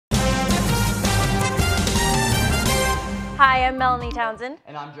Hi, I'm Melanie Townsend.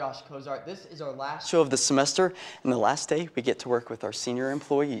 And I'm Josh Cozart. This is our last show of the semester, and the last day we get to work with our senior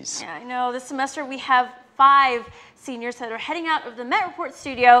employees. Yeah, I know. This semester we have 5 seniors that are heading out of the Met Report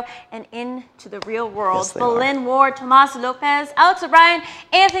studio and into the real world. Yes, Belen Ward, Tomas Lopez, Alex O'Brien,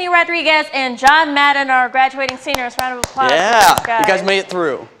 Anthony Rodriguez, and John Madden are graduating seniors. Round of applause. Yeah, for these guys. you guys made it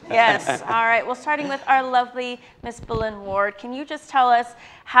through. Yes. All right. Well, starting with our lovely Miss Belen Ward, can you just tell us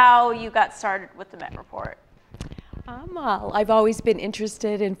how you got started with the Met Report? I've always been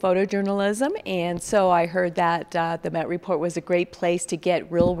interested in photojournalism, and so I heard that the Met Report was a great place to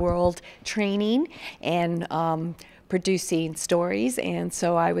get real-world training and producing stories, and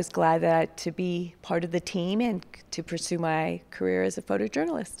so I was glad to be part of the team and to pursue my career as a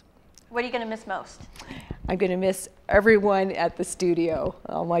photojournalist. What are you going to miss most? I'm going to miss everyone at the studio,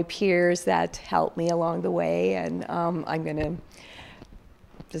 all my peers that helped me along the way, and I'm going to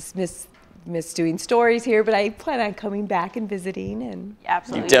just miss doing stories here, but I plan on coming back and visiting. And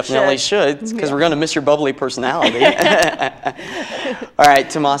absolutely, you definitely should, because we're going to miss your bubbly personality. All right,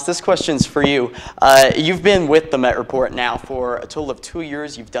 Tomas, this question's for you. You've been with the Met Report now for a total of 2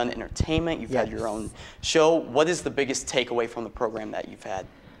 years. You've done entertainment. You've had your own show. What is the biggest takeaway from the program that you've had?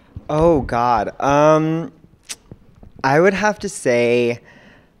 Oh, God. I would have to say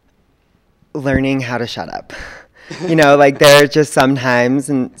learning how to shut up. You know, like there are just sometimes,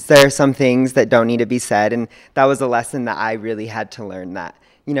 and there are some things that don't need to be said, and that was a lesson that I really had to learn, that,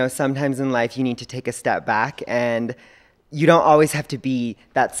 you know, sometimes in life you need to take a step back, and you don't always have to be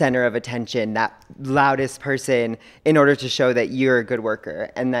that center of attention, that loudest person, in order to show that you're a good worker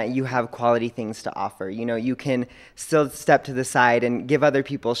and that you have quality things to offer. You know, you can still step to the side and give other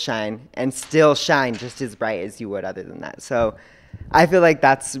people shine and still shine just as bright as you would other than that. So I feel like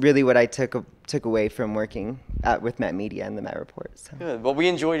that's really what I took away from working with Met Media and the Met Report. So. Good. Well, we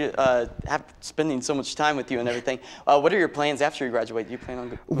enjoyed spending so much time with you and everything. What are your plans after you graduate? Do you plan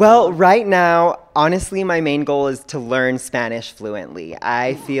on? Well, right now, honestly, my main goal is to learn Spanish fluently.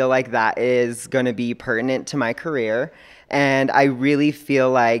 I feel like that is going to be pertinent to my career. And I really feel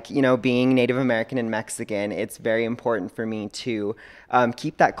like, you know, being Native American and Mexican, it's very important for me to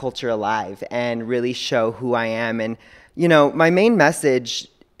keep that culture alive and really show who I am. And, you know, my main message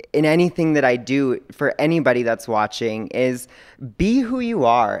in anything that I do for anybody that's watching is be who you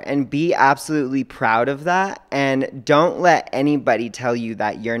are and be absolutely proud of that, and don't let anybody tell you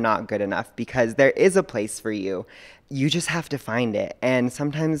that you're not good enough, because there is a place for you. You just have to find it, and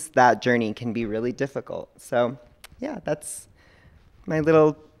sometimes that journey can be really difficult. So yeah, that's my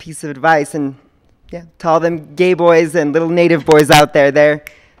little piece of advice. And yeah, to all them gay boys and little Native boys out there,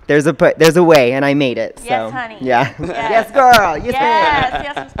 there's a way, and I made it. So, yes, honey. Yeah. Yes, yes girl. Yes,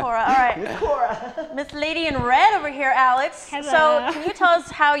 yes, Miss Cora. All right. Miss Cora. Miss Lady in Red over here, Alex. Hello. So can you tell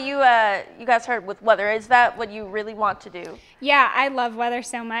us how you got started with weather? Is that what you really want to do? Yeah, I love weather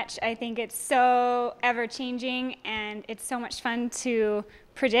so much. I think it's so ever-changing, and it's so much fun to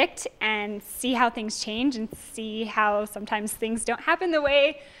predict and see how things change and see how sometimes things don't happen the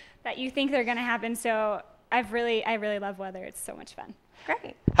way that you think they're going to happen. So I really love weather. It's so much fun.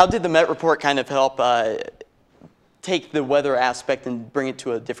 Great. How did the Met Report kind of help take the weather aspect and bring it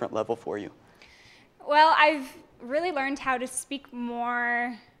to a different level for you? Well, I've really learned how to speak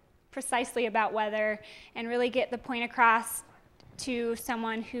more precisely about weather and really get the point across to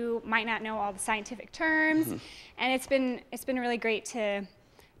someone who might not know all the scientific terms. Mm-hmm. And it's been really great to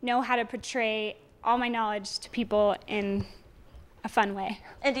know how to portray all my knowledge to people in a fun way.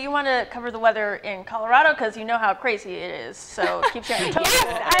 And do you want to cover the weather in Colorado? Because you know how crazy it is, so keep you on your toes.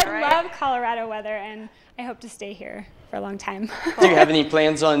 Yes, I love Colorado weather, and I hope to stay here for a long time. Do you have any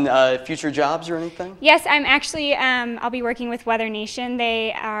plans on future jobs or anything? Yes, I'm actually, I'll be working with Weather Nation.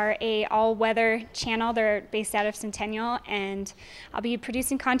 They are a all-weather channel. They're based out of Centennial, and I'll be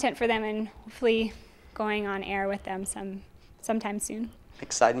producing content for them and hopefully going on air with them sometime soon.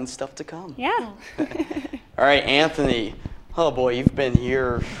 Exciting stuff to come. Yeah. All right, Anthony. Oh boy, you've been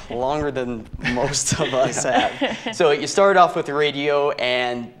here longer than most of us have. So you started off with radio,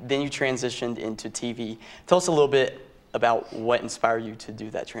 and then you transitioned into TV. Tell us a little bit about what inspired you to do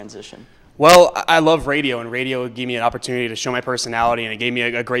that transition. Well, I love radio, and radio gave me an opportunity to show my personality, and it gave me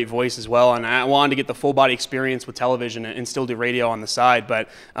a great voice as well. And I wanted to get the full body experience with television and still do radio on the side. But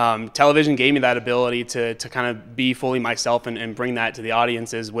television gave me that ability to kind of be fully myself and bring that to the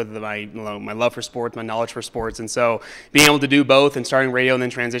audiences with my love for sports, my knowledge for sports. And so being able to do both and starting radio and then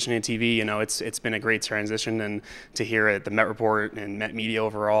transitioning to TV, you know, it's been a great transition. And to hear it, the Met Report and Met Media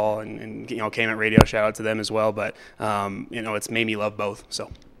overall, and you know, K-Met Radio, shout out to them as well. But you know, it's made me love both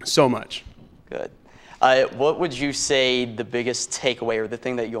so much. Good. What would you say the biggest takeaway or the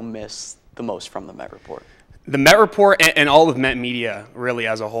thing that you'll miss the most from the Met Report? The Met Report and all of Met Media, really,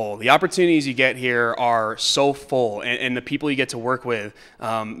 as a whole, the opportunities you get here are so full, and the people you get to work with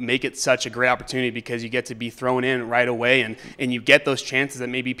make it such a great opportunity because you get to be thrown in right away, and you get those chances that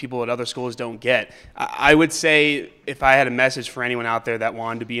maybe people at other schools don't get. I would say, if I had a message for anyone out there that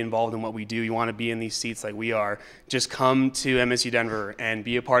wanted to be involved in what we do, you want to be in these seats like we are, just come to MSU Denver and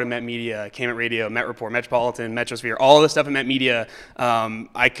be a part of Met Media, KMET Radio, Met Report, Metropolitan, Metrosphere, all the stuff at Met Media.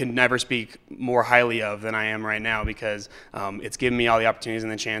 I could never speak more highly of than I am right now because it's given me all the opportunities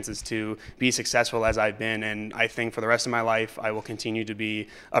and the chances to be successful as I've been, and I think for the rest of my life I will continue to be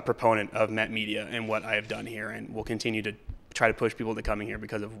a proponent of Met Media and what I have done here, and will continue to try to push people to coming here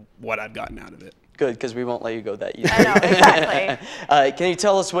because of what I've gotten out of it. Good, because we won't let you go that easy. I know, exactly. Can you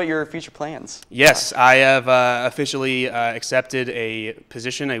tell us what your future plans? Yes, I have officially accepted a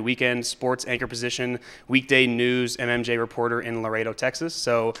position, a weekend sports anchor position, weekday news MMJ reporter in Laredo, Texas.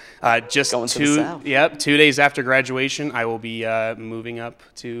 So just Going to the South. 2 days after graduation, I will be moving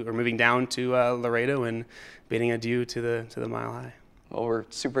down to Laredo and bidding adieu to the Mile High. Well, we're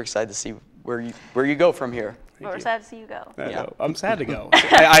super excited to see where you go from here. We're sad to see you go. Yeah. I'm sad to go.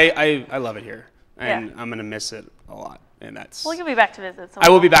 I love it here, and Yeah. I'm gonna miss it a lot. And that's. Well, you'll be back to visit. So I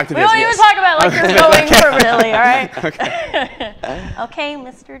will be back to we visit. won't Yes. even talk about like you're going permanently, all right? Okay. Okay,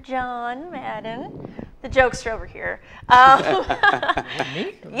 Mr. John Madden. The jokester over here.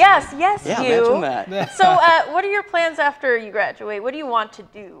 Me? Yes, Yeah, you. imagine that. So what are your plans after you graduate? What do you want to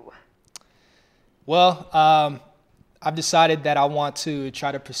do? Well, I've decided that I want to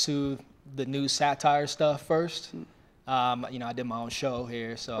try to pursue the news satire stuff first. I did my own show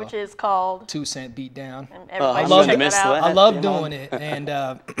here, so Which is called? 2 Cent Beatdown. And everybody I'm should love check gonna miss that out. that. I love you know? doing it, and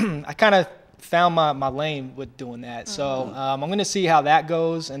I kind of found my lane with doing that. So I'm going to see how that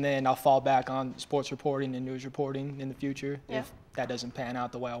goes, and then I'll fall back on sports reporting and news reporting in the future if that doesn't pan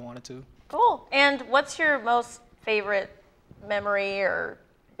out the way I want it to. Cool. And what's your most favorite memory or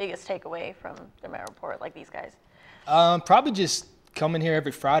biggest takeaway from the Met Report, like these guys? Probably just coming here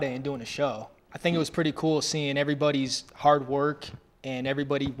every Friday and doing a show. I think it was pretty cool seeing everybody's hard work and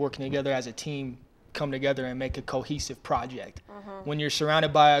everybody working together as a team come together and make a cohesive project. When you're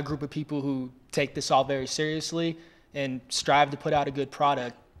surrounded by a group of people who take this all very seriously and strive to put out a good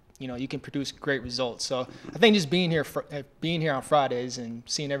product, you can produce great results. So I think just being here on Fridays and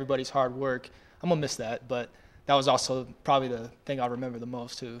seeing everybody's hard work, I'm gonna miss that, but that was also probably the thing I'll remember the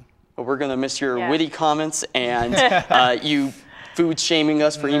most too. But we're going to miss your witty comments and you food shaming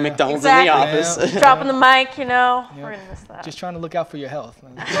us for eating McDonald's in the office. Yeah. Dropping the mic, we're going to miss that. Just trying to look out for your health. You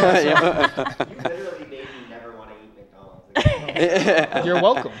literally made me never want to eat McDonald's. You're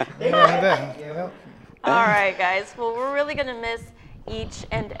welcome. All right, guys. Well, we're really going to miss each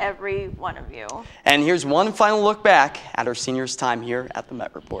and every one of you. And here's one final look back at our seniors' time here at the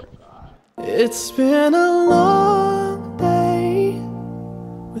Met Report. It's been a long day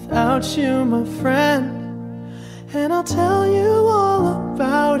without you, my friend, and I'll tell you all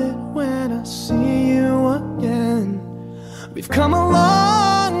about it when I see you again. We've come a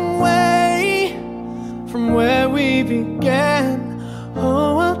long way from where we began.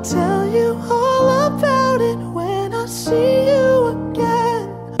 Oh, I'll tell you all about it when I see you again.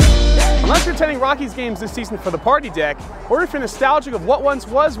 Unless you're attending Rockies games this season for the party deck, or if you're nostalgic of what once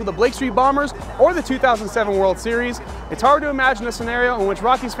was with the Blake Street Bombers or the 2007 World Series, it's hard to imagine a scenario in which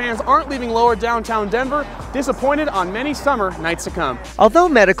Rockies fans aren't leaving lower downtown Denver disappointed on many summer nights to come. Although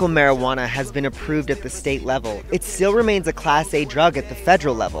medical marijuana has been approved at the state level, it still remains a Class A drug at the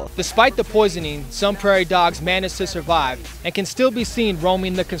federal level. Despite the poisoning, some prairie dogs manage to survive and can still be seen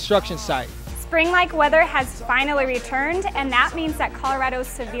roaming the construction site. Spring-like weather has finally returned, and that means that Colorado's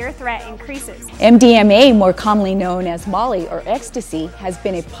severe threat increases. MDMA, more commonly known as Molly or ecstasy, has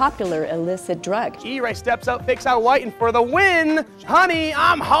been a popular illicit drug. E-Ray steps up, fakes out white, and for the win, honey,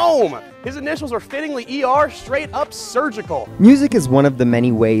 I'm home. His initials are fittingly ER, straight up surgical. Music is one of the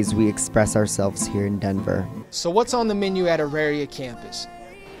many ways we express ourselves here in Denver. So what's on the menu at Auraria campus?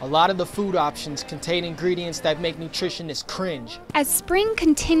 A lot of the food options contain ingredients that make nutritionists cringe. As spring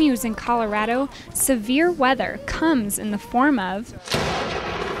continues in Colorado, severe weather comes in the form of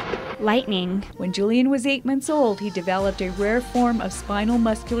lightning. When Julian was 8 months old, he developed a rare form of spinal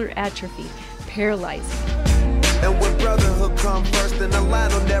muscular atrophy, paralyzing. And when brotherhood come first, then the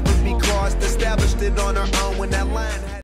line will never be crossed. Established it on our own when that line